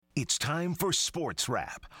It's time for Sports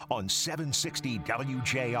Wrap on 760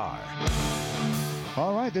 WJR.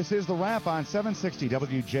 All right, this is the wrap on 760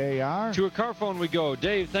 WJR. To a car phone we go.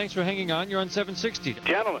 Dave, thanks for hanging on. You're on 760.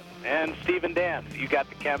 Gentlemen, and Steve and Dan, you got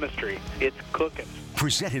the chemistry. It's cooking.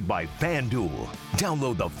 Presented by FanDuel.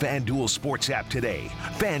 Download the FanDuel Sports app today.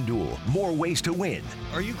 FanDuel, more ways to win.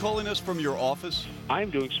 Are you calling us from your office? I'm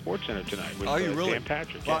doing SportsCenter tonight with Are you really? Dan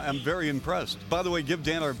Patrick. Well, yes. I'm very impressed. By the way, give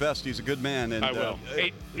Dan our best. He's a good man. And I will.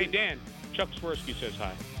 Hey, Dan, Chuck Swirsky says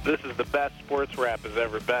hi. This is the best sports wrap has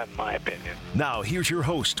ever been, in my opinion. Now, here's your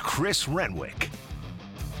host, Chris Renwick.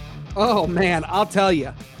 Oh, man, I'll tell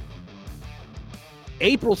you.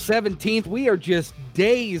 April 17th, we are just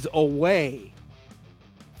days away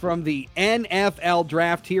from the NFL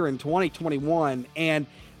draft here in 2021, and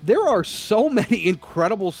there are so many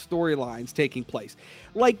incredible storylines taking place.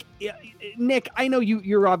 Like, Nick, I know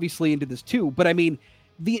you're obviously into this too, but I mean,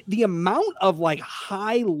 the amount of like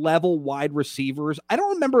high-level wide receivers, I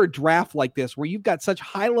don't remember a draft like this where you've got such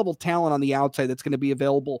high-level talent on the outside that's going to be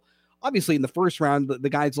available. Obviously, in the first round, the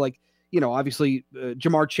guys like, obviously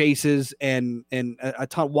Jamar Chase's and a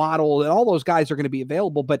ton Waddle and all those guys are going to be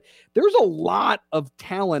available, but there's a lot of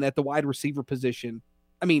talent at the wide receiver position.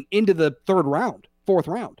 I mean, into the fourth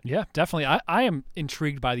round. Yeah, definitely. I am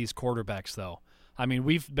intrigued by these quarterbacks, though. I mean,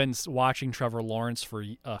 we've been watching Trevor Lawrence for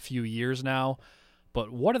a few years now,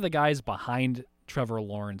 but what are the guys behind Trevor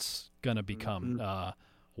Lawrence going to become? Mm-hmm.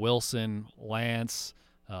 Wilson, Lance.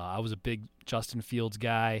 I was a big Justin Fields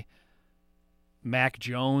guy. Mac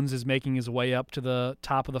Jones is making his way up to the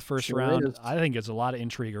top of the first round. Is. I think there's a lot of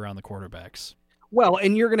intrigue around the quarterbacks. Well,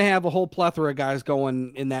 and you're going to have a whole plethora of guys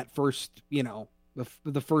going in that first,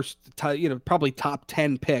 the first, probably top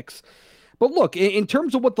 10 picks. But look, in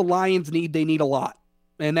terms of what the Lions need, they need a lot.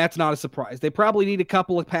 And that's not a surprise. They probably need a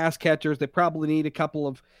couple of pass catchers. They probably need a couple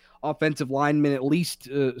of offensive linemen, at least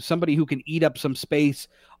somebody who can eat up some space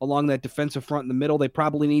along that defensive front in the middle. They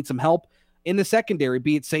probably need some help in the secondary,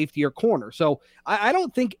 be it safety or corner. So I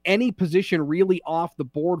don't think any position really off the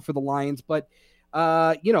board for the Lions, but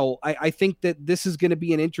I think that this is going to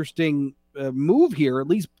be an interesting move here, at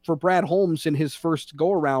least for Brad Holmes in his first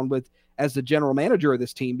go around as the general manager of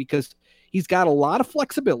this team, because he's got a lot of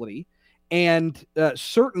flexibility and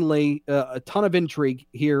certainly a ton of intrigue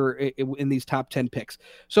here in these top 10 picks.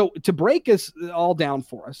 So to break us all down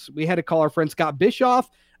for us, we had to call our friend Scott Bischoff,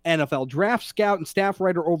 NFL draft scout and staff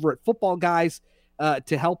writer over at Football Guys,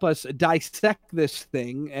 to help us dissect this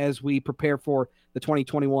thing as we prepare for the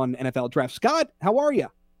 2021 NFL draft. Scott, how are you?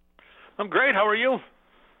 I'm great. How are you?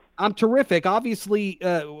 I'm terrific. Obviously,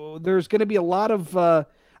 there's going to be a lot of,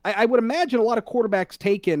 I would imagine a lot of quarterbacks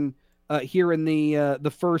taken here in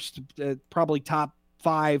the first probably top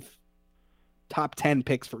 5, top 10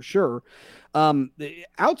 picks for sure.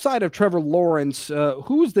 Outside of Trevor Lawrence,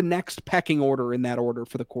 who's the next pecking order in that order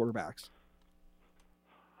for the quarterbacks?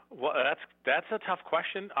 Well, that's a tough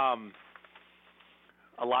question.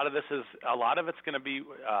 A lot of it's going to be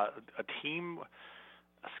a team,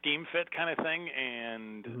 a scheme fit kind of thing,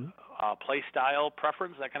 and play style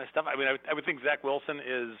preference, that kind of stuff. I mean, I would think Zach Wilson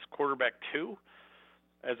is quarterback 2,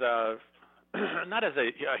 as not as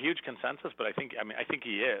a huge consensus, but I think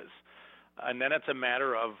he is. And then it's a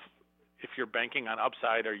matter of if you're banking on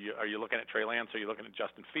upside, are you looking at Trey Lance? Are you looking at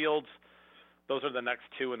Justin Fields? Those are the next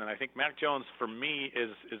two, and then I think Mac Jones for me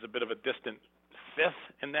is a bit of a distant 5th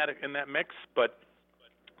in that mix. But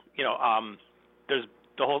there's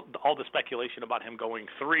all the speculation about him going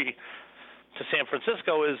 3 to San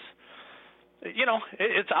Francisco is,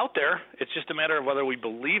 it's out there. It's just a matter of whether we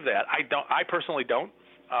believe that. I personally don't.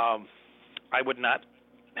 I would not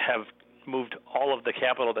have moved all of the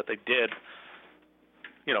capital that they did,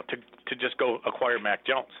 to just go acquire Mac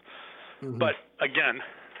Jones. Mm-hmm. But again,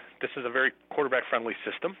 this is a very quarterback-friendly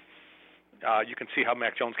system. You can see how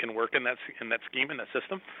Mac Jones can work in that scheme, in that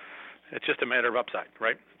system. It's just a matter of upside,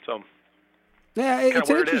 right? So, yeah, it's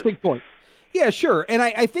an interesting point. Yeah, sure. And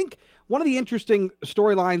I think one of the interesting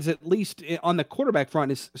storylines, at least on the quarterback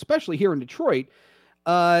front, is especially here in Detroit.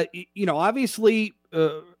 Obviously,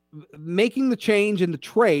 making the change in the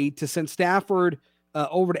trade to send Stafford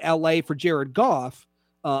over to LA for Jared Goff,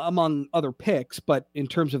 among other picks, but in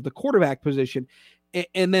terms of the quarterback position,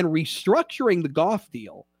 and then restructuring the Goff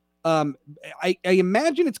deal, I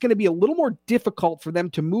imagine it's going to be a little more difficult for them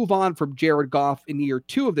to move on from Jared Goff in year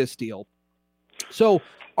 2 of this deal. So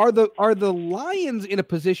are the Lions in a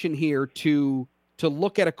position here to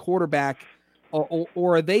look at a quarterback,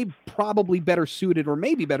 or are they probably better suited, or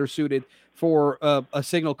maybe better suited for a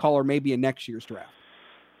signal caller maybe in next year's draft?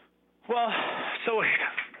 Well, so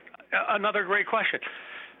another great question.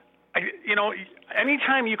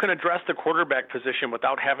 Anytime you can address the quarterback position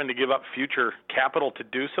without having to give up future capital to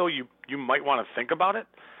do so, you might want to think about it.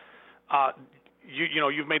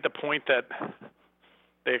 You've made the point that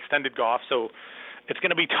they extended Goff, so it's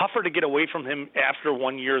going to be tougher to get away from him after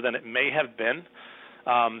 1 year than it may have been.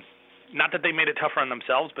 Not that they made it tougher on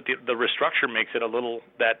themselves, but the restructure makes it a little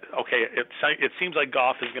that, okay, it seems like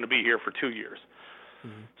Goff is going to be here for 2 years.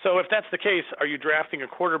 Mm-hmm. So if that's the case, are you drafting a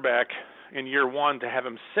quarterback in year one to have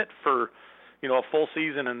him sit for, a full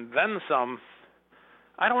season and then some?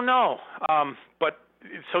 I don't know. But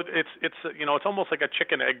so it's almost like a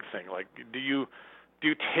chicken egg thing. Like, do you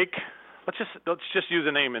take? Let's just use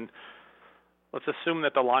a name, and let's assume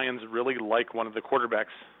that the Lions really like one of the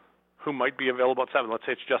quarterbacks who might be available at 7. Let's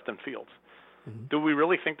say it's Justin Fields. Mm-hmm. Do we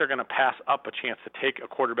really think they're going to pass up a chance to take a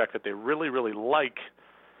quarterback that they really, really like?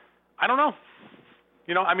 I don't know.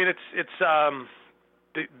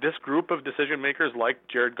 This group of decision makers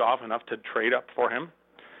liked Jared Goff enough to trade up for him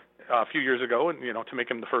a few years ago, and to make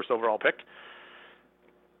him the first overall pick.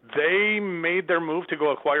 They made their move to go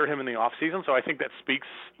acquire him in the offseason, so I think that speaks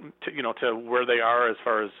to where they are as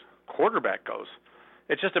far as quarterback goes.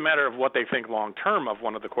 It's just a matter of what they think long term of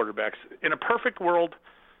one of the quarterbacks. In a perfect world,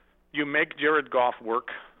 you make Jared Goff work,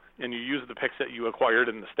 and you use the picks that you acquired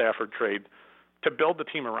in the Stafford trade to build the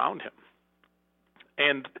team around him.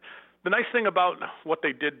 And the nice thing about what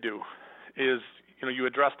they did do is, you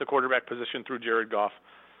addressed the quarterback position through Jared Goff.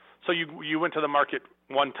 So you went to the market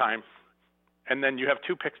one time, and then you have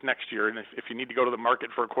 2 picks next year. And if you need to go to the market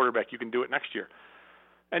for a quarterback, you can do it next year.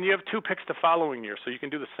 And you have 2 picks the following year, so you can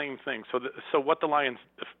do the same thing. So what the Lions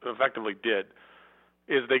effectively did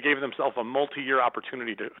is they gave themselves a multi-year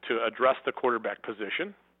opportunity to address the quarterback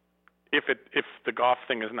position if the Goff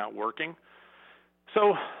thing is not working.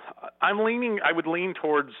 So I would lean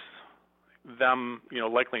towards them,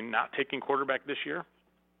 likely not taking quarterback this year,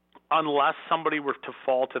 unless somebody were to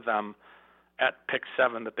fall to them at pick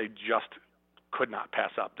 7 that they just could not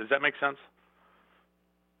pass up. Does that make sense?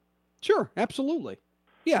 Sure, absolutely.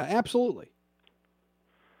 Yeah, absolutely.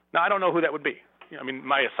 Now, I don't know who that would be.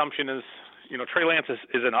 My assumption is, Trey Lance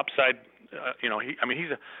is an upside.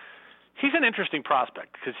 He's an interesting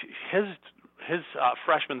prospect because his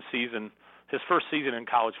freshman season, his first season in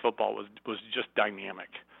college football was just dynamic.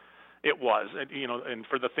 It was, and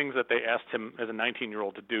for the things that they asked him as a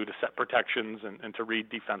 19-year-old to do, to set protections and to read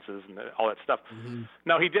defenses and all that stuff. Mm-hmm.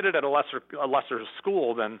 Now, he did it at a lesser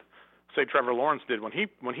school than, say, Trevor Lawrence did when he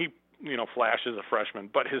flashed as a freshman.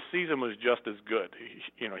 But his season was just as good.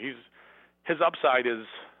 His upside is,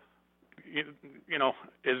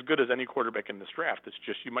 as good as any quarterback in this draft. It's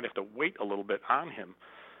just you might have to wait a little bit on him.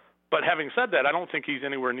 But having said that, I don't think he's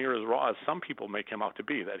anywhere near as raw as some people make him out to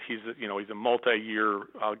be. That he's a multi-year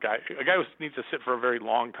guy, a guy who needs to sit for a very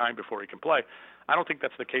long time before he can play. I don't think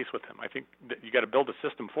that's the case with him. I think that you got to build a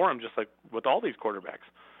system for him, just like with all these quarterbacks.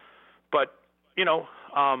 But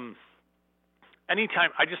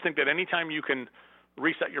I just think that anytime you can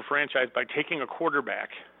reset your franchise by taking a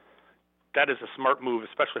quarterback, that is a smart move,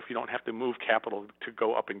 especially if you don't have to move capital to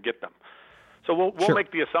go up and get them. So we'll Sure.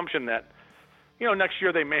 make the assumption that. Next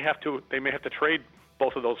year they may have to trade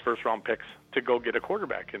both of those first round picks to go get a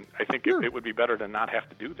quarterback, and I think it would be better to not have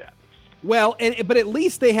to do that. Well, but at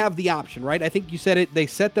least they have the option, right? I think you said it. They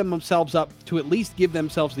set themselves up to at least give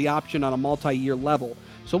themselves the option on a multi-year level.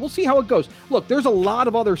 So we'll see how it goes. Look, there's a lot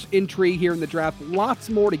of other intrigue here in the draft. Lots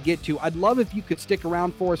more to get to. I'd love if you could stick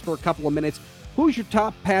around for us for a couple of minutes. Who's your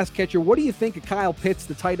top pass catcher? What do you think of Kyle Pitts,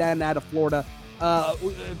 the tight end out of Florida?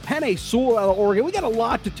 Penei Sewell out of Oregon. We got a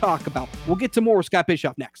lot to talk about. We'll get to more with Scott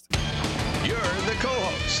Bischoff next. You're the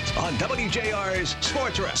co-host on WJR's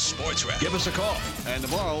Sports Wrap. Give us a call. And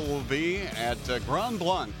tomorrow we'll be at Grand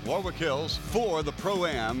Blanc, Warwick Hills, for the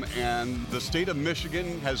Pro-Am, and the state of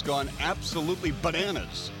Michigan has gone absolutely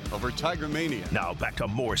bananas over Tiger Mania. Now back to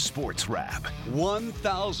more Sports Wrap.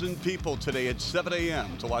 1,000 people today at 7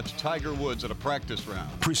 a.m. to watch Tiger Woods at a practice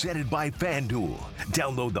round. Presented by FanDuel.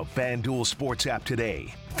 Download the FanDuel Sports app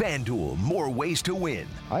today. FanDuel, more ways to win.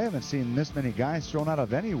 I haven't seen this many guys thrown out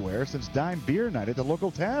of anywhere since Dime Beer Night at the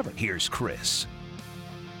local tavern. Here's Chris.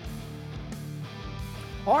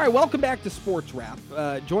 All right, welcome back to Sports Wrap.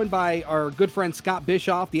 Joined by our good friend Scott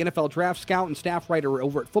Bischoff, the NFL draft scout and staff writer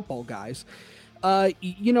over at Football Guys.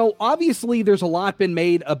 Obviously there's a lot been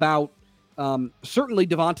made about certainly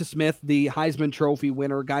Devonta Smith, the Heisman Trophy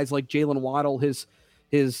winner, guys like Jalen Waddle, his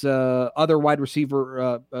other wide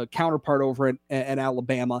receiver counterpart over at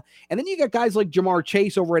Alabama. And then you got guys like Jamar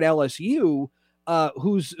Chase over at LSU,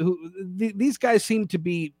 these guys seem to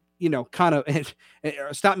be, kind of,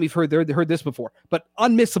 stop me if you've heard this before, but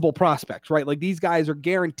unmissable prospects, right? Like these guys are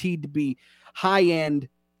guaranteed to be high-end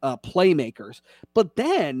playmakers. But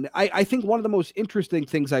then I think one of the most interesting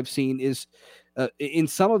things I've seen is in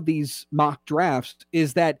some of these mock drafts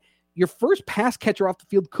is that your first pass catcher off the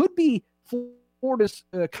field could be Florida's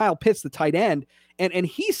Kyle Pitts, the tight end, and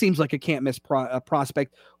he seems like a can't miss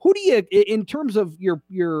prospect. Who do you, in terms of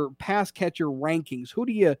your pass catcher rankings, who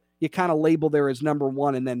do you kind of label there as number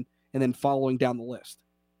one, and then following down the list?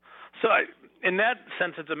 So in that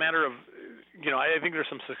sense, it's a matter of, I think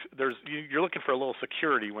you're looking for a little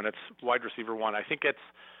security when it's wide receiver one. I think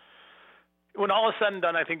when all is said and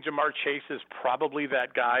done, I think Jamar Chase is probably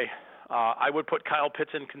that guy. I would put Kyle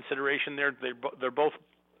Pitts in consideration there. They're both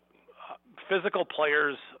physical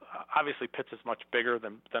players. Obviously, Pitts is much bigger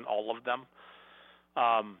than all of them.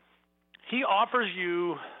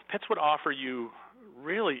 Pitts would offer you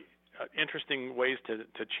really interesting ways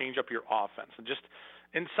to change up your offense, and just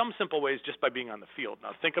in some simple ways, just by being on the field.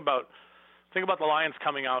 Now, think about the Lions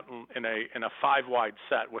coming out in a 5-wide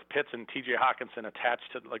set with Pitts and T.J. Hockenson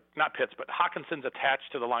attached to, not Pitts, but Hawkinson's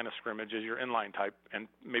attached to the line of scrimmage as your inline type, and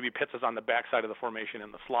maybe Pitts is on the backside of the formation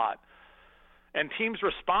in the slot. And teams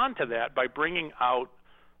respond to that by bringing out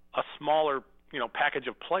a smaller, package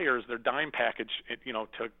of players, their dime package,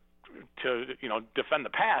 to defend the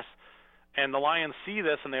pass. And the Lions see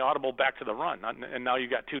this and they audible back to the run. And now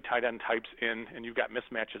you've got two tight end types in, and you've got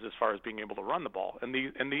mismatches as far as being able to run the ball. And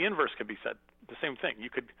the inverse could be said. The same thing. You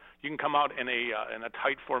can come out in a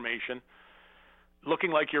tight formation,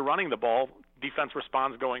 looking like you're running the ball. Defense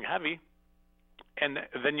responds going heavy, and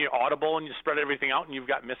then you audible and you spread everything out, and you've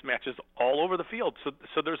got mismatches all over the field.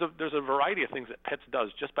 So there's a variety of things that Pitts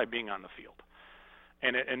does just by being on the field,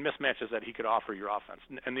 and mismatches that he could offer your offense.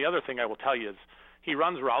 And the other thing I will tell you is, he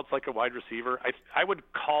runs routes like a wide receiver. I would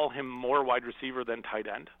call him more wide receiver than tight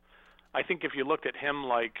end. I think if you looked at him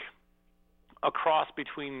like a cross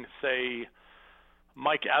between, say,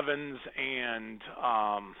 Mike Evans and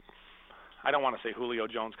I don't want to say Julio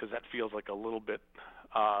Jones because that feels like a little bit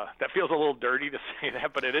that feels a little dirty to say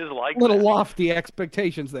that, but it is like a little that. Lofty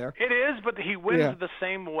expectations there. It is, but he wins the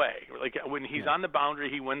same way. Like when he's on the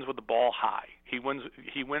boundary, he wins with the ball high. He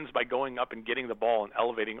wins by going up and getting the ball and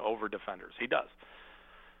elevating over defenders. He does.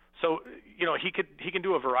 So, he can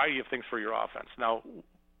do a variety of things for your offense. Now,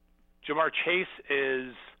 Jamar Chase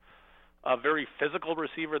is a very physical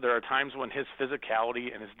receiver. There are times when his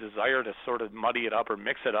physicality and his desire to sort of muddy it up or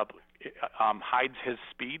mix it up hides his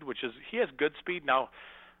speed, he has good speed. Now,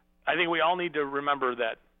 I think we all need to remember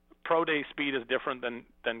that pro day speed is different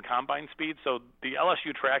than combine speed. So the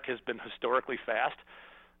LSU track has been historically fast.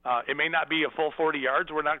 It may not be a full 40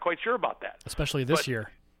 yards. We're not quite sure about that. Especially this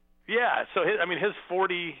year. Yeah, so his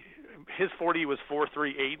 40 was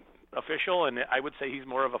 4.38 official, and I would say he's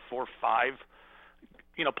more of a 4.5,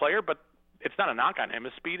 player. But it's not a knock on him.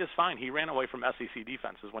 His speed is fine. He ran away from SEC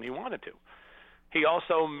defenses when he wanted to. He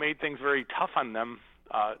also made things very tough on them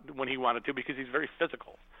when he wanted to because he's very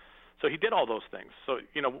physical. So he did all those things. So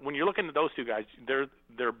when you're looking at those two guys,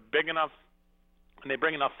 they're big enough and they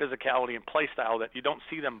bring enough physicality and play style that you don't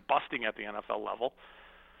see them busting at the NFL level.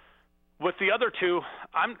 With the other two,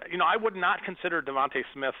 I would not consider Devontae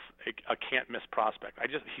Smith a can't-miss prospect.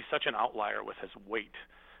 He's such an outlier with his weight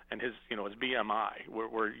and his BMI,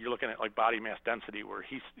 where you're looking at like body mass density, where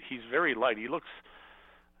he's very light.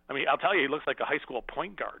 I'll tell you, he looks like a high school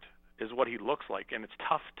point guard is what he looks like, and it's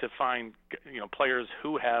tough to find players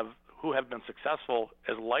who have been successful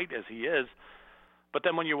as light as he is. But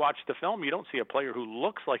then when you watch the film, you don't see a player who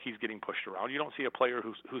looks like he's getting pushed around. You don't see a player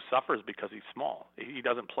who suffers because he's small. He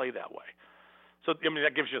doesn't play that way. So,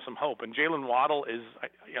 that gives you some hope. And Jalen Waddle is,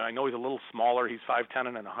 I know he's a little smaller. He's 5'10"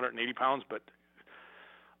 and 180 pounds. But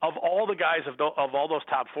of all the guys, of all those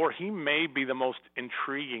top four, he may be the most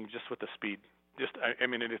intriguing just with the speed.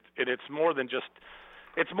 It's more than just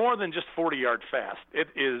 40-yard fast. It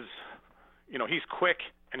is, he's quick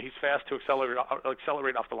and he's fast to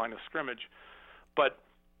accelerate off the line of scrimmage. But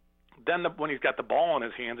then when he's got the ball in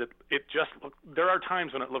his hands, there are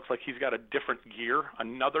times when it looks like he's got a different gear,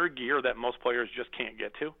 another gear that most players just can't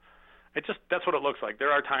get to. That's what it looks like.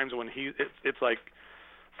 There are times when it's like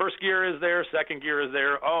first gear is there, second gear is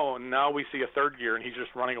there. Oh, now we see a third gear, and he's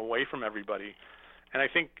just running away from everybody. And I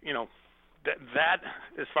think that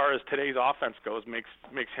as far as today's offense goes makes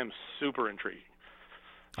him super intriguing.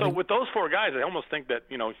 So with those four guys, I almost think that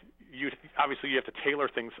you have to tailor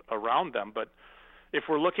things around them, but if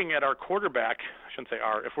we're looking at our quarterback,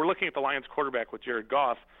 if we're looking at the Lions quarterback with Jared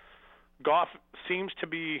Goff seems to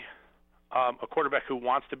be a quarterback who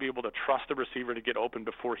wants to be able to trust the receiver to get open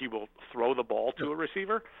before he will throw the ball to a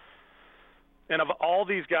receiver. And of all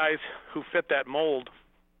these guys who fit that mold,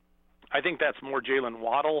 I think that's more Jalen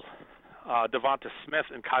Waddle, Devonta Smith,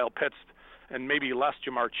 and Kyle Pitts and maybe less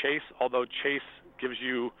Jamar Chase, although Chase gives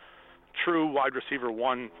you true wide receiver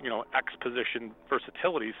one, X position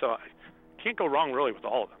versatility. So I can't go wrong really with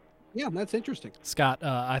all of them. Yeah, that's interesting. Scott,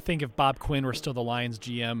 I think if Bob Quinn were still the Lions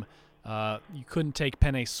GM, you couldn't take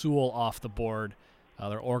Penei Sewell off the board,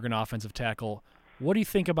 their Oregon offensive tackle. What do you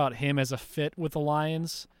think about him as a fit with the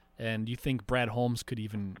Lions? And do you think Brad Holmes could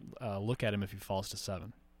even look at him if he falls to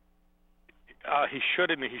 7? He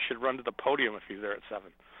should, and he should run to the podium if he's there at 7.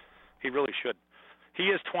 He really should. He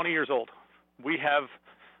is 20 years old. We have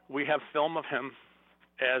film of him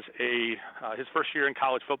as his first year in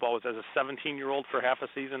college football was as a 17-year-old for half a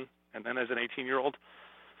season, and then as an 18-year-old.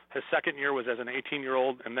 His second year was as an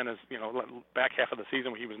 18-year-old, and then as back half of the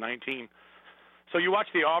season when he was 19. So you watch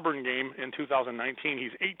the Auburn game in 2019.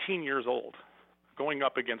 He's 18 years old, going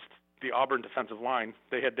up against the Auburn defensive line.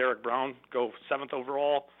 They had Derek Brown go 7th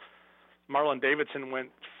overall. Marlon Davidson went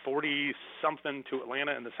 40-something to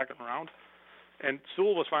Atlanta in the second round, and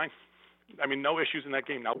Sewell was fine. I mean, no issues in that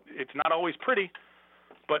game. Now, it's not always pretty,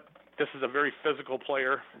 but this is a very physical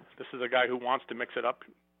player. This is a guy who wants to mix it up,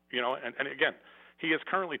 and again, he is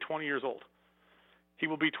currently 20 years old. He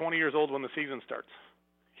will be 20 years old when the season starts.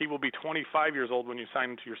 He will be 25 years old when you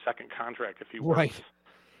sign into your second contract if he works. Right.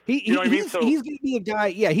 He's going to be a guy.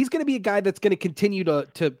 Yeah, he's going to be a guy that's going to continue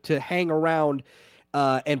to hang around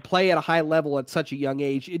and play at a high level at such a young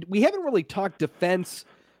age. We haven't really talked defensive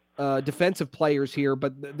players here,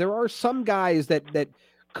 but there are some guys that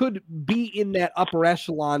could be in that upper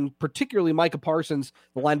echelon, particularly Micah Parsons,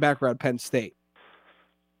 the linebacker at Penn State.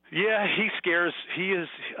 Yeah, he scares. He is,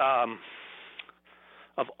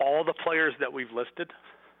 of all the players that we've listed,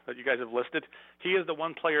 that you guys have listed, he is the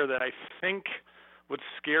one player that I think would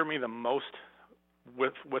scare me the most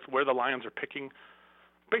with where the Lions are picking,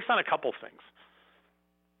 based on a couple things.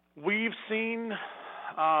 We've seen,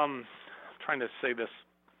 trying to say this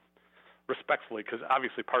respectfully, because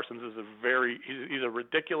obviously Parsons is he's a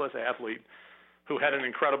ridiculous athlete who had an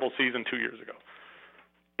incredible season 2 years ago.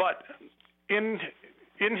 But in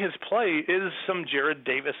his play is some Jared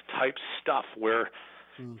Davis type stuff where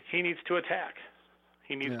he needs to attack.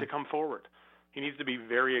 He needs to come forward. He needs to be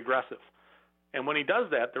very aggressive. And when he does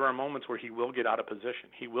that, there are moments where he will get out of position.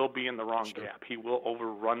 He will be in the wrong gap. He will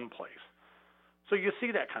overrun plays. So you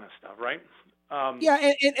see that kind of stuff, right?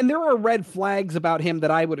 And there are red flags about him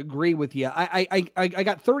that I would agree with you. I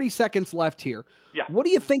got 30 seconds left here. Yeah. What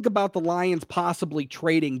do you think about the Lions possibly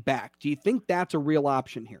trading back? Do you think that's a real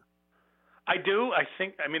option here? I do.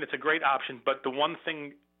 I mean, it's a great option, but the one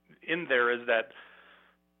thing in there is that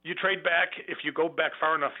you trade back. If you go back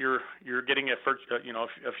far enough, you're getting a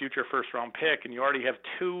future first round pick, and you already have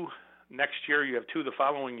 2 next year. You have 2 the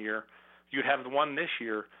following year. You have 1 this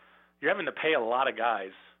year. You're having to pay a lot of guys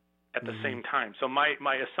at the same time. So my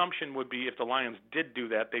assumption would be if the Lions did do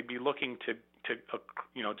that, they'd be looking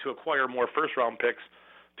to acquire more first round picks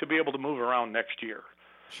to be able to move around next year.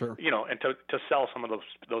 Sure. And to sell some of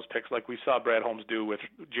those picks like we saw Brad Holmes do with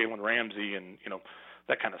Jalen Ramsey and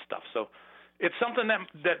that kind of stuff. So it's something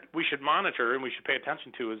that we should monitor and we should pay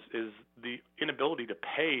attention to is the inability to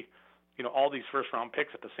pay all these first round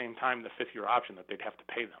picks at the same time, the 5th year option that they'd have to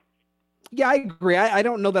pay them. Yeah, I agree. I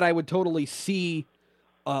don't know that I would totally see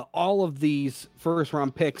all of these first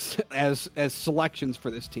round picks as selections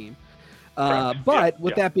for this team. But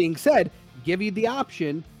with that being said, give you the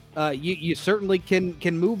option. You certainly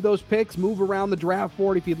can move those picks, move around the draft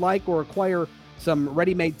board if you'd like, or acquire some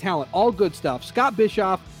ready-made talent. All good stuff. Scott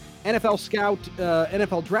Bischoff, NFL scout,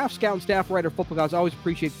 NFL draft scout and staff writer, Football Guys. Always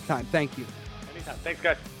appreciate the time. Thank you. Anytime. Thanks,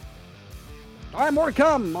 guys. All right, more to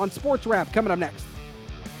come on Sports Wrap coming up next.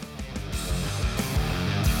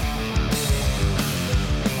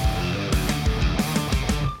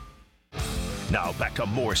 Now back to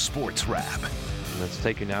more Sports Wrap. Let's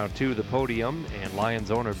take you now to the podium and Lions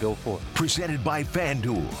owner Bill Ford. Presented by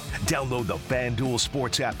FanDuel. Download the FanDuel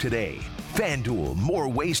Sports app today. FanDuel, more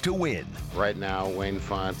ways to win. Right now, Wayne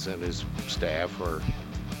Fontes and his staff are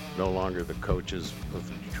no longer the coaches of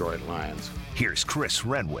the Detroit Lions. Here's Chris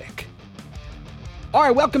Renwick. All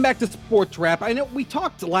right, welcome back to Sports Wrap. I know we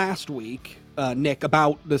talked last week, Nick,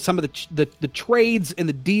 about some of the trades and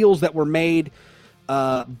the deals that were made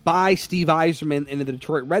by Steve Yzerman into the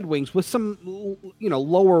Detroit Red Wings with some,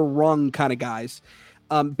 lower rung kind of guys.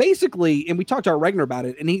 Basically, and we talked to our Regner about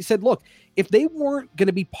it, and he said, look, if they weren't going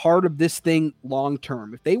to be part of this thing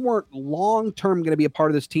long-term, if they weren't long-term going to be a part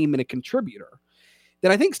of this team and a contributor,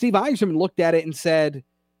 then I think Steve Yzerman looked at it and said,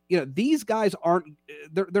 these guys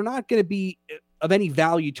they're not going to be of any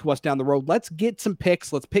value to us down the road. Let's get some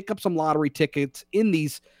picks. Let's pick up some lottery tickets in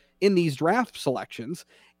these draft selections.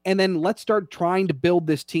 And then let's start trying to build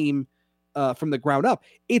this team from the ground up.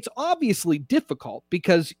 It's obviously difficult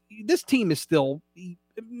because this team is still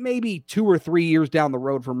maybe 2 or 3 years down the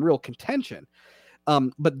road from real contention.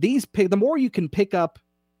 But the more you can pick up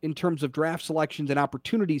in terms of draft selections and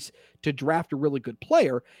opportunities to draft a really good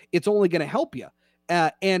player, it's only going to help you.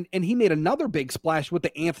 And he made another big splash with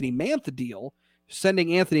the Anthony Mantha deal,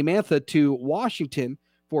 sending Anthony Mantha to Washington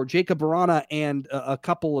for Jacob Vrana and a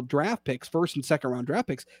couple of draft picks, first and second round draft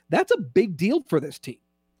picks. That's a big deal for this team.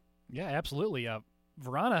 Yeah, absolutely.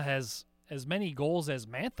 Vrana has as many goals as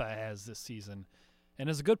Mantha has this season and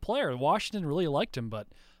is a good player. Washington really liked him, but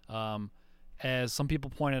as some people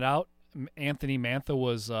pointed out, Anthony Mantha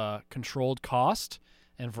was controlled cost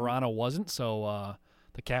and Vrana wasn't, so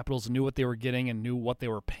the Capitals knew what they were getting and knew what they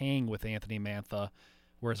were paying with Anthony Mantha,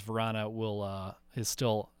 whereas Vrana is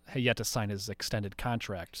still yet to sign his extended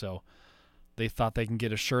contract. So they thought they can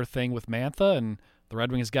get a sure thing with Mantha, and the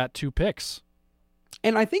Red Wings got 2 picks.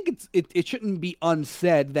 And I think it shouldn't be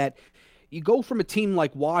unsaid that you go from a team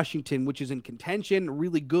like Washington, which is in contention, a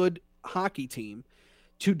really good hockey team,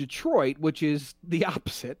 to Detroit, which is the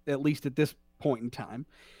opposite, at least at this point in time.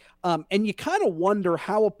 And you kind of wonder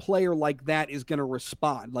how a player like that is going to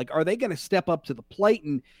respond. Like, are they going to step up to the plate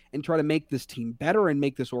and try to make this team better and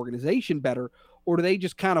make this organization better? Or do they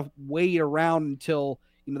just kind of wait around until,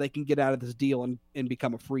 they can get out of this deal and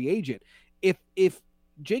become a free agent? If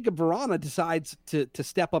Jacob Vrana decides to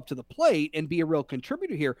step up to the plate and be a real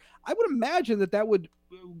contributor here, I would imagine that would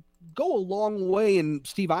go a long way in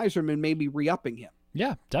Steve Yzerman maybe re-upping him.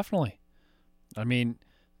 Yeah, definitely. I mean,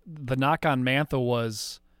 the knock on Mantha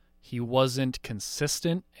was he wasn't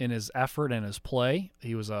consistent in his effort and his play.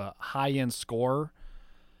 He was a high-end scorer,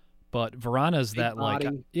 but Vrana's that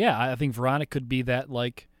body. I think Vrana could be that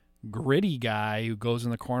gritty guy who goes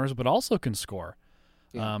in the corners but also can score.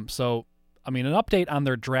 Yeah. So, I mean, an update on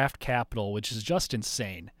their draft capital, which is just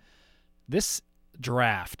insane. This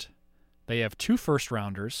draft, they have 2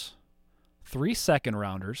 first-rounders, 3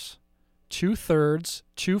 second-rounders, 2 thirds,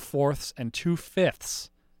 2 fourths, and 2 fifths.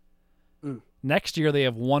 Next year, they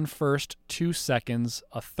have 1 first, 2 seconds,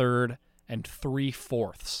 a third, and 3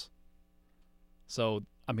 fourths. So,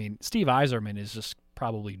 I mean, Steve Yzerman is just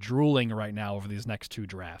probably drooling right now over these next 2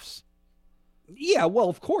 drafts. Yeah, well,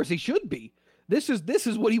 of course he should be. This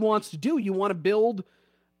is what he wants to do. You want to build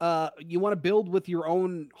with your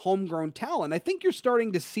own homegrown talent. I think you're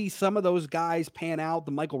starting to see some of those guys pan out.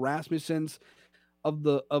 The Michael Rasmussens of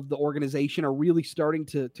the organization are really starting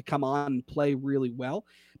to come on and play really well.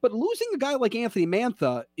 But losing a guy like Anthony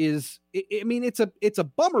Mantha it's a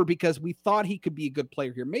bummer because we thought he could be a good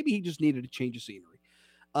player here. Maybe he just needed a change of scenery.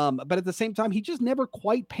 But at the same time, he just never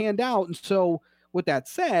quite panned out. And so with that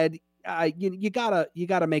said, you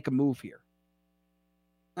gotta make a move here.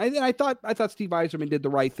 I thought Steve Yzerman did the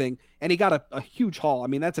right thing, and he got a huge haul. I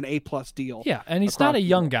mean, that's an A+ deal. Yeah, and he's not a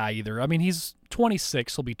young guy either. I mean, he's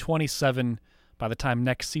 26. He'll be 27 by the time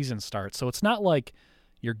next season starts. So it's not like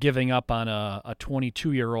you're giving up on a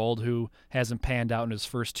 22-year-old who hasn't panned out in his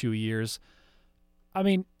first 2 years. I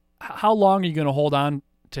mean, how long are you going to hold on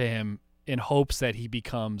to him in hopes that he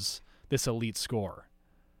becomes this elite scorer?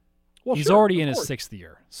 Well, he's already in his 6th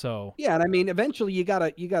year. So yeah, and I mean, eventually you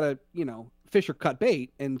gotta fish or cut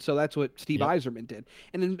bait, and so that's what Steve Yzerman did.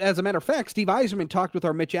 And then, as a matter of fact, Steve Yzerman talked with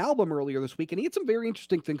our Mitch Albom earlier this week, and he had some very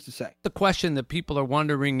interesting things to say. The question that people are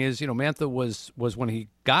wondering is, Mantha was when he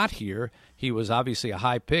got here, he was obviously a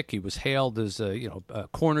high pick. He was hailed as a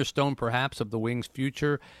cornerstone, perhaps, of the Wings'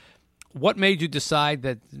 future. What made you decide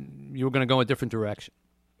that you were going to go a different direction?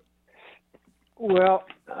 Well,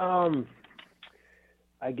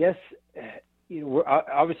 I guess.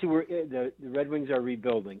 The Red Wings are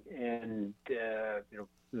rebuilding, and the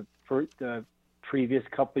previous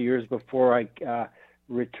couple of years before I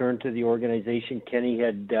returned to the organization, Kenny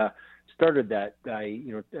had started that by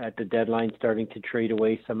at the deadline starting to trade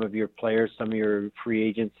away some of your players, some of your free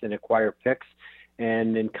agents, and acquire picks.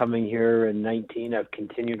 And then coming here in 19, I've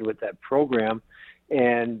continued with that program,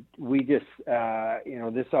 and we just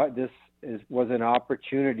this was an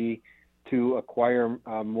opportunity to acquire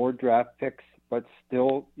more draft picks, but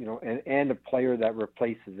still, and a player that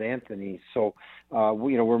replaces Anthony. So,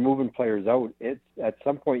 we're moving players out. It's at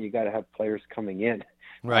some point you got to have players coming in,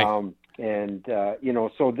 right? So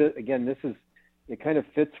it kind of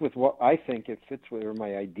fits with what I think it fits with, or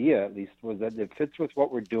my idea at least was that it fits with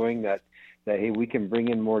what we're doing. That hey, we can bring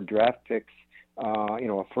in more draft picks,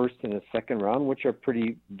 a first and a second round, which are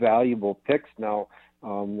pretty valuable picks now.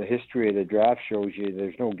 The history of the draft shows you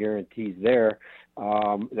there's no guarantees there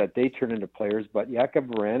that they turn into players. But Jakob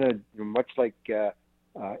Vrana, much like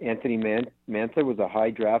Anthony Mantha, was a high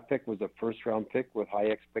draft pick, was a first-round pick with high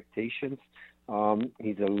expectations.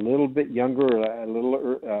 He's a little bit younger,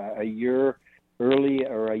 a year early,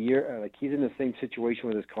 or a year. Like he's in the same situation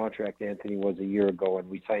with his contract Anthony was a year ago, and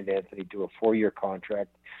we signed Anthony to a 4-year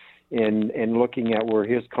contract. And looking at where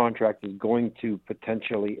his contract is going to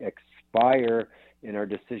potentially expire, and our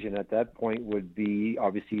decision at that point would be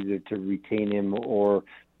obviously either to retain him or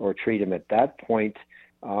trade him at that point.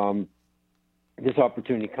 This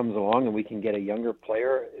opportunity comes along, and we can get a younger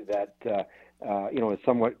player that is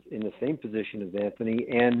somewhat in the same position as Anthony,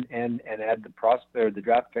 and add the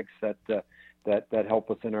draft picks that help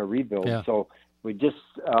us in our rebuild. Yeah. So we just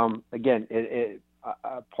again,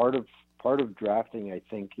 part of drafting, I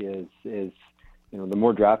think, is the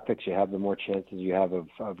more draft picks you have, the more chances you have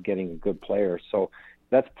of getting a good player. So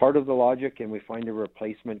that's part of the logic, and we find a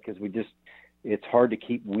replacement because it's hard to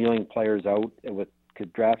keep wheeling players out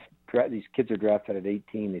because these kids are drafted at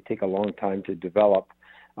 18. They take a long time to develop,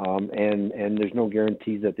 and there's no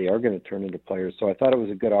guarantees that they are going to turn into players. So I thought it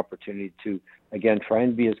was a good opportunity to, again, try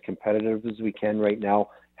and be as competitive as we can right now,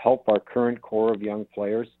 help our current core of young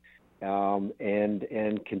players,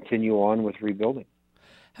 and continue on with rebuilding.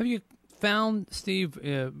 Have you found, Steve,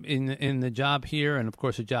 in the job here, and of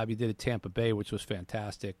course the job you did at Tampa Bay, which was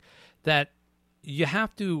fantastic, that you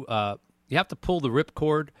have to pull the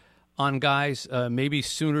ripcord on guys maybe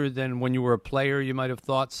sooner than when you were a player you might have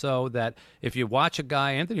thought? So that if you watch a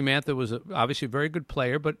guy, Anthony Mantha was obviously a very good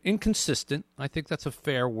player, but inconsistent. I think that's a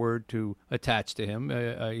fair word to attach to him.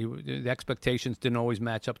 The expectations didn't always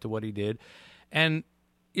match up to what he did. And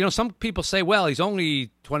some people say, well, he's only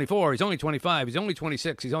 24, he's only 25, he's only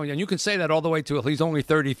 26, and you can say that all the way to he's only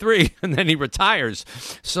 33, and then he retires.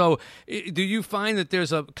 So do you find that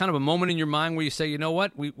there's a kind of a moment in your mind where you say, you know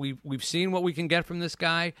what, we've seen what we can get from this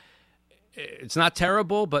guy. It's not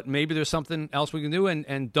terrible, but maybe there's something else we can do,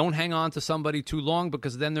 and don't hang on to somebody too long,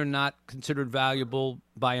 because then they're not considered valuable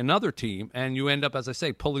by another team, and you end up, as I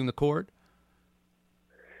say, pulling the cord?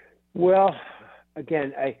 Well,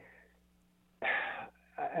 again,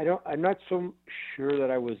 I'm not so sure that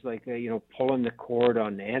I was pulling the cord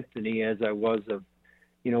on Anthony as I was of,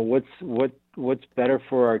 what's better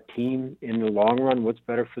for our team in the long run, what's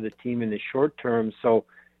better for the team in the short term. So,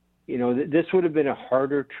 this would have been a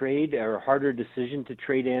harder trade or a harder decision to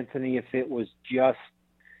trade Anthony if it was just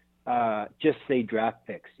say draft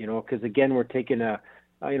picks, because again, we're taking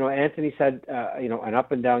Anthony's had, an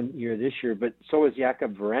up and down year this year, but so is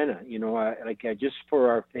Jakub Vrana, just for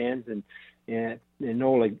our fans and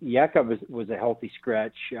Jakub was a healthy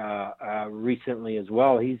scratch recently as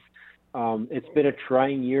well. It's been a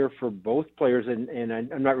trying year for both players, and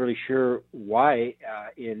I'm not really sure why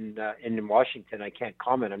in Washington. I can't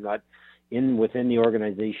comment. I'm not within the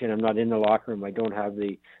organization. I'm not in the locker room. I don't have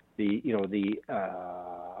the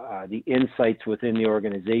insights within the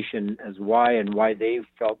organization as why they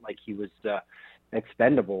felt like he was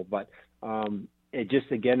expendable. But it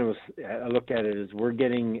just, again, I look at it as we're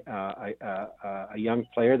getting a young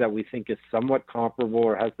player that we think is somewhat comparable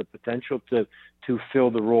or has the potential to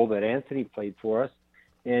fill the role that Anthony played for us,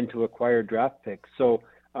 and to acquire draft picks. So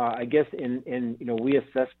I guess we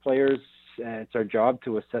assess players. It's our job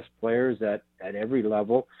to assess players at every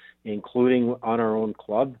level, including on our own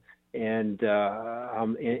club. And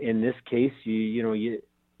in this case, you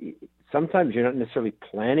sometimes you're not necessarily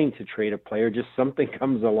planning to trade a player, just something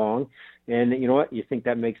comes along, and you know what, you think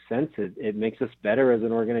that makes sense. It makes us better as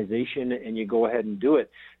an organization, and you go ahead and do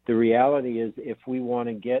it. The reality is, if we want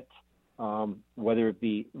to get whether it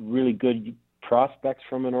be really good prospects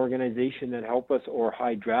from an organization that help us or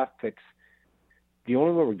high draft picks, the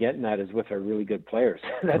only way we're getting that is with our really good players.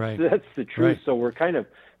 That's the truth. Right. So we're kind of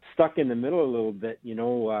stuck in the middle a little bit,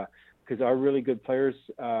 because our really good players,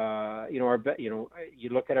 you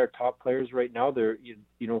look at our top players right now. They're,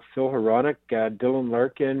 Phil Hronek, Dylan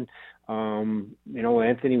Larkin,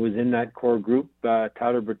 Anthony was in that core group.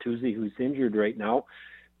 Tyler Bertuzzi, who's injured right now.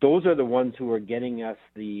 Those are the ones who are getting us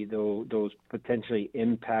those potentially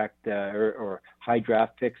impact or high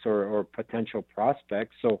draft picks or potential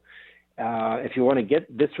prospects. So if you want to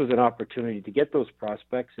this was an opportunity to get those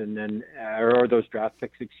prospects and then or those draft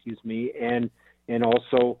picks, and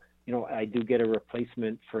also. I do get a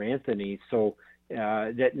replacement for Anthony, so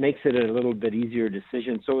that makes it a little bit easier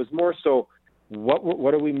decision. So it's more so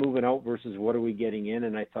what are we moving out versus what are we getting in,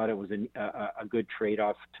 and I thought it was a good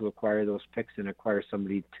trade-off to acquire those picks and acquire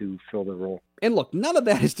somebody to fill the role. And look, none of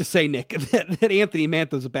that is to say, Nick, that Anthony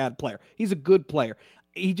Mantha is a bad player. He's a good player.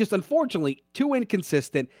 He just, unfortunately, too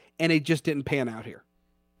inconsistent, and it just didn't pan out here.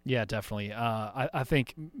 Yeah, definitely. I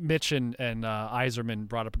think Mitch and Yzerman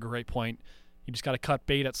brought up a great point. You just got to cut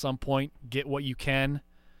bait at some point, get what you can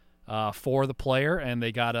for the player, and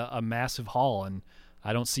they got a massive haul. And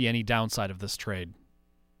I don't see any downside of this trade.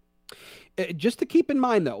 Just to keep in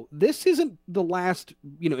mind, though, this isn't the last,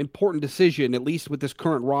 important decision, at least with this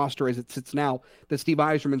current roster as it sits now, that Steve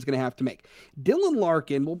Yzerman's going to have to make. Dylan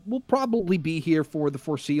Larkin will probably be here for the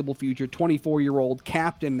foreseeable future, 24-year-old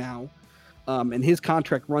captain now, and his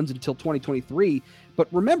contract runs until 2023. But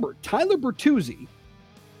remember, Tyler Bertuzzi,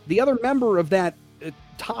 the other member of that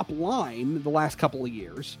top line the last couple of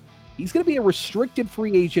years, he's going to be a restricted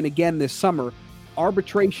free agent again this summer,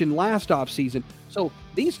 arbitration last offseason. So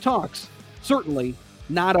these talks certainly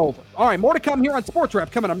not over. All right, more to come here on Sports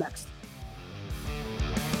Wrap coming up next.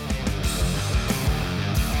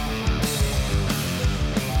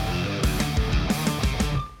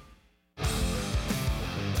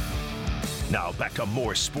 Now back to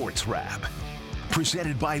more Sports Wrap.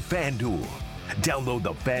 Presented by FanDuel. Download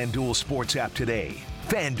the FanDuel Sports app today.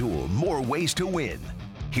 FanDuel, more ways to win.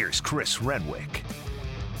 Here's Chris Renwick.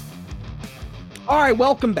 All right,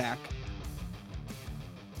 welcome back.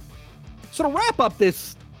 So to wrap up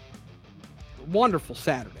this wonderful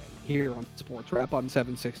Saturday here on Sports Wrap on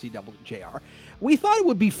 760 WJR, we thought it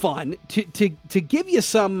would be fun to give you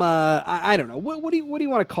some I don't know, what do you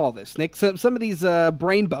want to call this, Nick? Some of these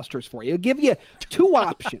brain busters for you. Give you two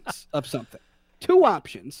options of something, two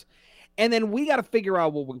options, and then we got to figure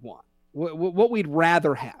out what we want, what we'd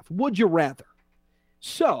rather have. Would you rather?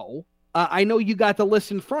 So I know you got the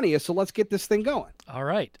list in front of you, so let's get this thing going. All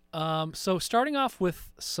right. So starting off with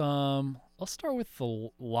let's start with the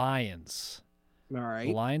Lions. All right.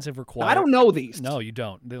 The Lions have acquired. I don't know these. No, you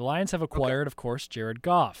don't. The Lions have acquired, of course, Jared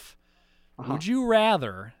Goff. Would you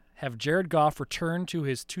rather have Jared Goff return to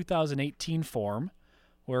his 2018 form,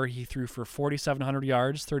 where he threw for 4,700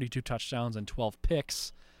 yards, 32 touchdowns, and 12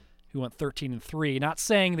 picks? He went 13-3. Not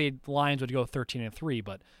saying the Lions would go 13-3,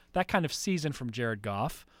 but that kind of season from Jared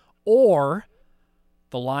Goff. Or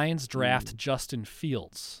the Lions draft Justin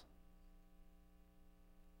Fields.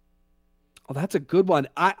 Oh, that's a good one.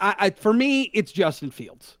 I for me, it's Justin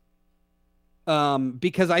Fields.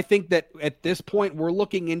 Because I think that at this point, we're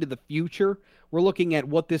looking into the future. We're looking at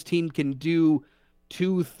what this team can do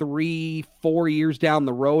 2, 3, 4 years down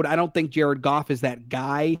the road. I don't think Jared Goff is that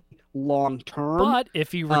guy long term. But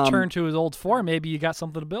if he returned to his old form, maybe you got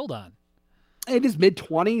something to build on. In his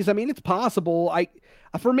mid-20s, I mean, it's possible.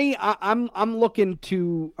 For me, I'm looking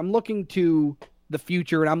to the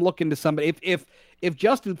future, and I'm looking to somebody. If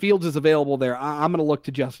Justin Fields is available there, I'm going to look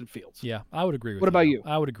to Justin Fields. Yeah, I would agree with you. What about you?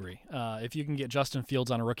 I would agree. If you can get Justin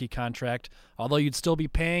Fields on a rookie contract, although you'd still be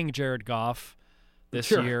paying Jared Goff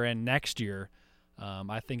this year and next year,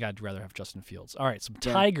 I think I'd rather have Justin Fields. All right, some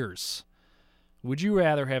Tigers. Would you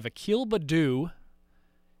rather have Akil Baddoo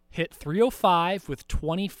hit 305 with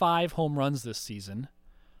 25 home runs this season,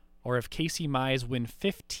 or have Casey Mize win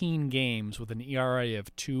 15 games with an ERA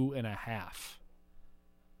of 2.5?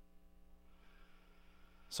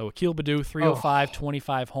 So Akil Baddoo, 305,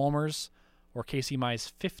 25 homers, or Casey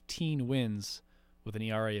Mize, 15 wins with an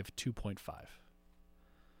ERA of 2.5.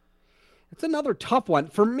 It's another tough one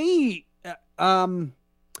for me. I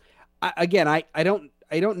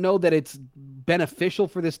don't know that it's beneficial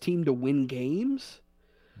for this team to win games.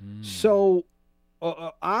 So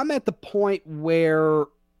I'm at the point where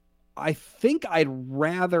I think I'd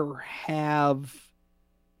rather have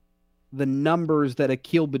the numbers that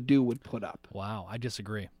Akil Baddoo would put up. Wow, I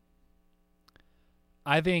disagree.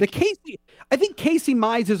 I think Casey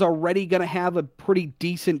Mize is already going to have a pretty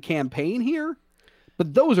decent campaign here,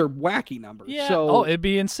 but those are wacky numbers. Yeah. So, it'd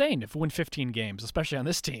be insane if we win 15 games, especially on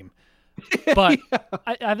this team. But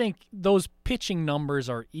I think those pitching numbers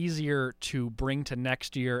are easier to bring to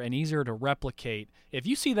next year and easier to replicate. If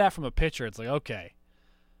you see that from a pitcher, it's like, okay,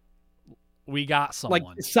 we got someone.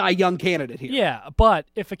 Like Cy Young candidate here. Yeah, but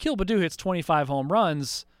if Akil Baddoo hits 25 home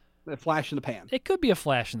runs, a flash in the pan. It could be a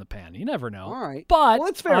flash in the pan. You never know. All right. But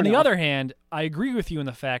that's fair on enough. the other hand, I agree with you in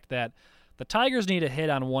the fact that the Tigers need to hit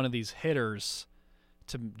on one of these hitters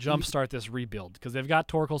to jumpstart this rebuild, because they've got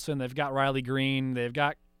Torkelson, they've got Riley Green, they've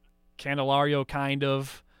got Candelario, kind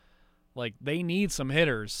of. Like, they need some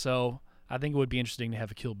hitters, so I think it would be interesting to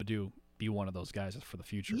have Akil Baddoo be one of those guys for the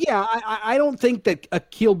future. Yeah, I don't think that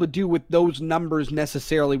Akil Baddoo with those numbers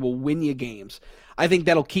necessarily will win you games. I think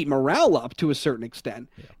that'll keep morale up to a certain extent,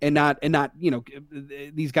 and not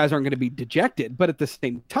these guys aren't going to be dejected. But at the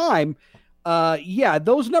same time,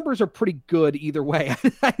 those numbers are pretty good either way.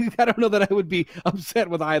 I don't know that I would be upset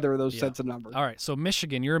with either of those sets of numbers. All right, so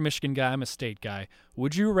Michigan, you're a Michigan guy, I'm a State guy.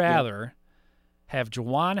 Would you rather have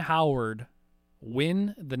Juwan Howard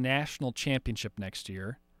win the national championship next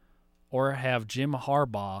year, or have Jim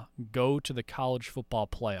Harbaugh go to the college football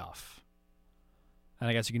playoff? And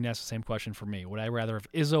I guess you can ask the same question for me. Would I rather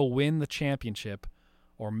have Izzo win the championship,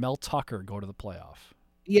 or Mel Tucker go to the playoff?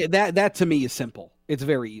 Yeah, that to me is simple. It's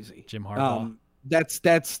very easy. Jim Harbaugh. That's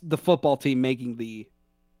the football team making the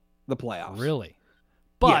playoffs. Really?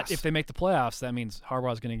 But Yes. if they make the playoffs, that means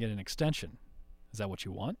Harbaugh's going to get an extension. Is that what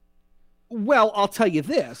you want? Well, I'll tell you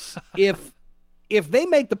this: if they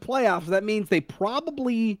make the playoffs, that means they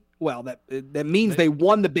probably that means they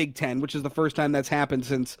won the Big Ten, which is the first time that's happened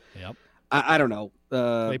since. Yep. I don't know.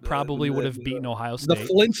 They probably would have beaten Ohio State. The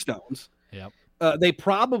Flintstones. Yep. They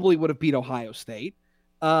probably would have beat Ohio State.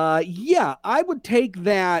 Yeah, I would take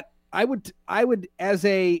that. I would as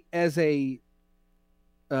a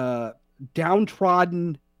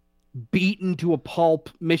downtrodden, beaten to a pulp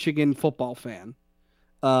Michigan football fan,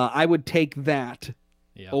 I would take that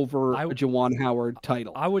over a Juwan Howard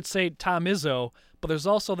title. I would say Tom Izzo, but there's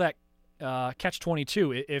also that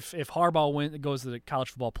catch-22. If Harbaugh goes to the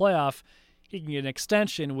college football playoff, he can get an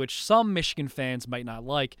extension, which some Michigan fans might not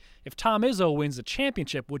like. If Tom Izzo wins the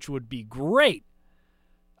championship, which would be great,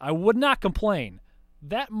 I would not complain.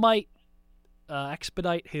 That might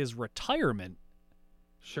expedite his retirement.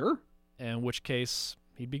 Sure. In which case,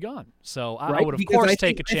 he'd be gone. So Right, I would, of because course, I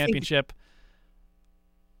take think- a championship,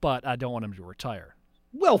 but I don't want him to retire.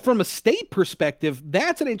 Well, from a state perspective,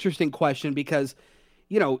 that's an interesting question because,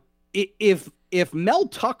 if Mel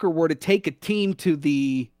Tucker were to take a team to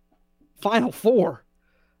the Final Four,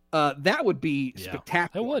 that would be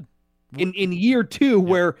spectacular. It would. In year two,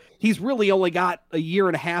 where he's really only got a year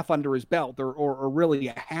and a half under his belt, or really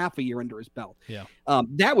a half a year under his belt. Yeah.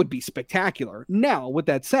 That would be spectacular. Now, with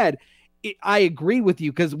that said, I agree with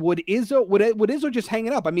you because would Izzo just hang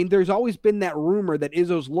it up? I mean, there's always been that rumor that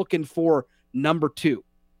Izzo's looking for number 2.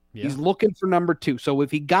 Yeah. He's looking for number 2. So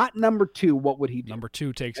if he got number 2, what would he do? Number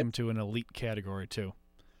 2 takes him to an elite category, too.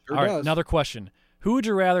 Sure All right, does. another question. Who would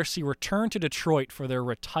you rather see return to Detroit for their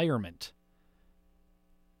retirement?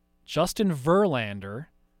 Justin Verlander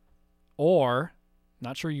or,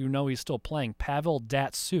 not sure you know he's still playing, Pavel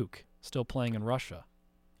Datsyuk, still playing in Russia.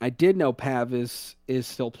 I did know Pav is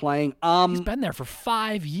still playing. He's been there for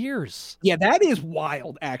 5 years. Yeah, that is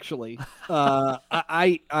wild, actually.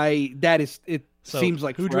 It So seems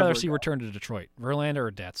like who'd you rather forever see ago. return to Detroit, Verlander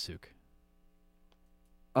or Datsyuk?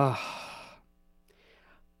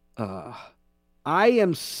 I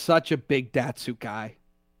am such a big Datsyuk guy.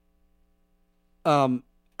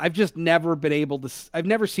 I've just never been able to. I've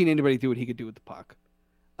never seen anybody do what he could do with the puck.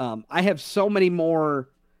 I have so many more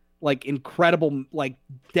incredible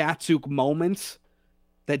Datsyuk moments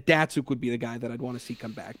that Datsyuk would be the guy that I'd want to see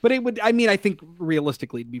come back. But it would. I mean, I think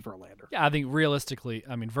realistically it'd be Verlander. Yeah, I think realistically,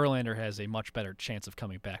 Verlander has a much better chance of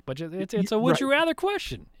coming back. But it's a would you rather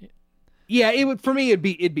question. Yeah, it would for me. It'd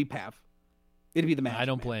be Pav. It'd be the man. I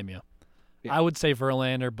don't blame you. Yeah. I would say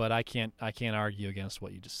Verlander, but I can't argue against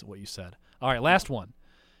what you said. All right, last one.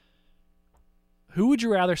 Who would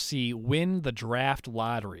you rather see win the draft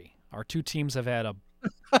lottery? Our two teams have had a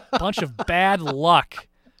bunch of bad luck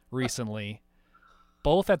recently,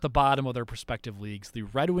 both at the bottom of their respective leagues, the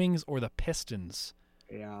Red Wings or the Pistons.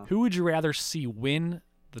 Yeah. Who would you rather see win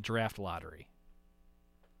the draft lottery?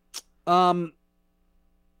 Wow,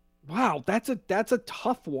 that's a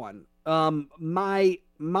tough one. My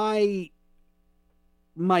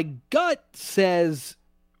gut says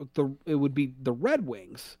it would be the Red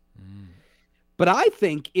Wings. But I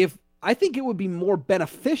think it would be more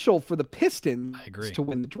beneficial for the Pistons to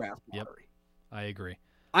win the draft lottery. I agree.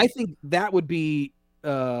 I think that would be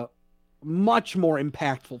much more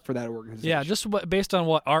impactful for that organization. Yeah, just based on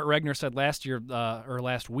what Art Regner said last year or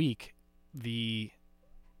last week,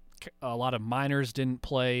 a lot of minors didn't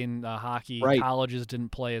play in hockey. Right. Colleges didn't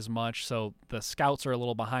play as much, so the scouts are a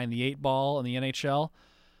little behind the 8 ball in the NHL.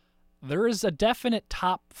 There is a definite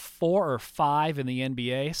top 4 or 5 in the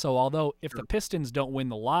NBA, so although if the Pistons don't win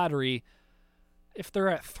the lottery, if they're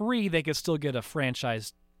at 3, they could still get a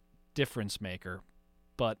franchise difference maker.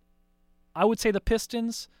 But I would say the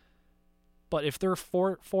Pistons, but if they're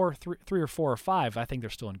 3 or 4 or 5, I think they're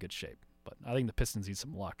still in good shape. But I think the Pistons need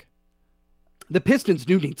some luck. The Pistons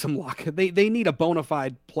do need some luck. They need a bona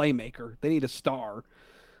fide playmaker. They need a star.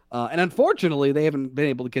 And unfortunately, they haven't been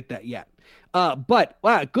able to get that yet. But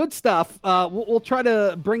wow, good stuff. We'll try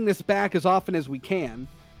to bring this back as often as we can.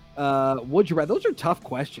 Would you rather? Those are tough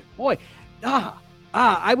questions. Boy,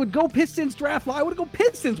 I would go Pistons draft. I would go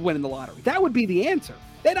Pistons winning the lottery. That would be the answer.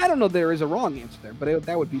 And I don't know if there is a wrong answer there, but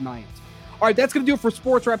that would be my answer. All right, that's going to do it for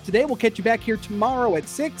Sports Wrap today. We'll catch you back here tomorrow at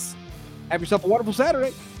 6. Have yourself a wonderful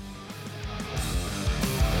Saturday.